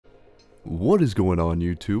What is going on,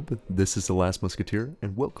 YouTube? This is The Last Musketeer,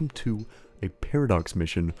 and welcome to a Paradox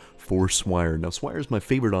mission for Swire. Now, Swire is my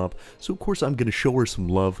favorite op, so of course I'm going to show her some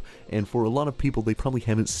love, and for a lot of people, they probably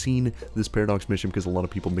haven't seen this Paradox mission because a lot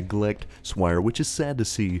of people neglect Swire, which is sad to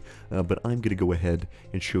see, but I'm going to go ahead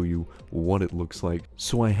and show you what it looks like.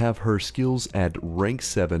 So I have her skills at rank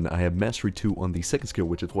 7, I have Mastery 2 on the second skill,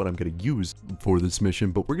 which is what I'm going to use for this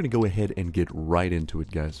mission, but we're going to go ahead and get right into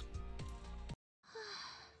it, guys.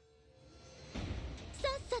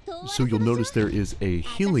 So you'll notice there is a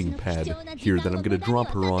healing pad here that I'm going to drop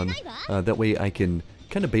her on. That way I can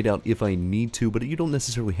kind of bait out if I need to, but you don't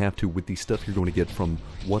necessarily have to with the stuff you're going to get from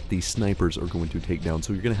what the snipers are going to take down.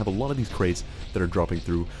 So you're going to have a lot of these crates that are dropping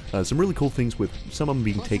through. Some really cool things with some of them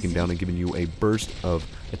being taken down and giving you a burst of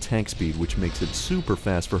attack speed, which makes it super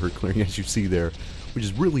fast for her clearing, as you see there, which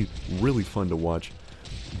is really, really fun to watch.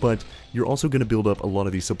 But you're also going to build up a lot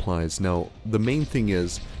of these supplies. Now, the main thing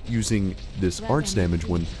is using this arts damage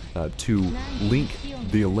one to link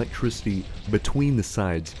the electricity between the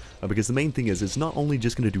sides. Because the main thing is, it's not only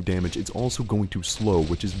just going to do damage, it's also going to slow,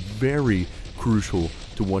 which is very crucial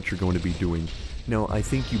to what you're going to be doing. Now, I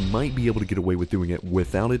think you might be able to get away with doing it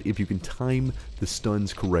without it if you can time the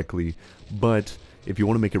stuns correctly, but if you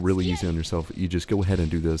want to make it really easy on yourself, you just go ahead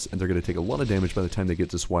and do this, and they're going to take a lot of damage by the time they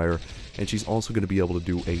get to Swire, and she's also going to be able to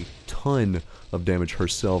do a ton of damage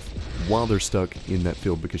herself while they're stuck in that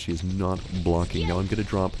field because she is not blocking. Now I'm going to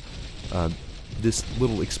drop this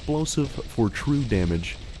little explosive for true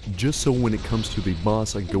damage, just so when it comes to the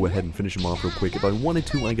boss, I can go ahead and finish him off real quick. If I wanted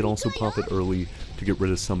to, I could also pop it early to get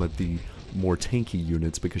rid of some of the more tanky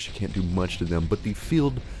units because she can't do much to them, but the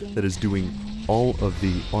field that is doing all of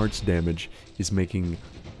the arts damage is making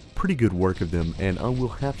pretty good work of them, and I will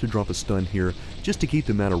have to drop a stun here just to keep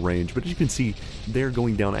them out of range. But as you can see, they're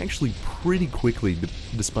going down actually pretty quickly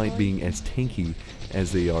despite being as tanky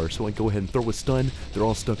as they are. So I go ahead and throw a stun. They're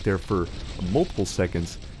all stuck there for multiple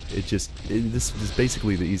seconds. This is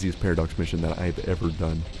basically the easiest Paradox mission that I've ever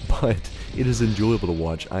done, but it is enjoyable to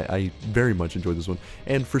watch. I very much enjoy this one,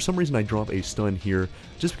 and for some reason I drop a stun here,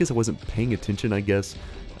 just because I wasn't paying attention, I guess.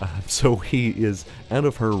 So he is out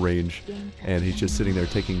of her range, and he's just sitting there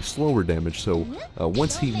taking slower damage, so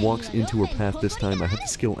once he walks into her path this time, I have the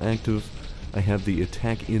skill active. I have the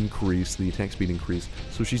attack increase, the attack speed increase,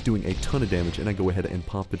 so she's doing a ton of damage, and I go ahead and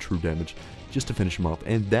pop the true damage just to finish him off,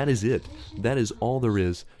 and that is it. That is all there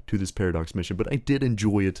is to this Paradox mission, but I did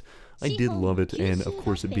enjoy it, I did love it, and of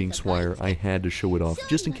course it being Swire, I had to show it off,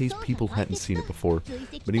 just in case people hadn't seen it before.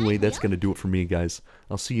 But anyway, that's going to do it for me, guys.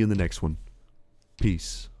 I'll see you in the next one.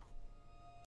 Peace.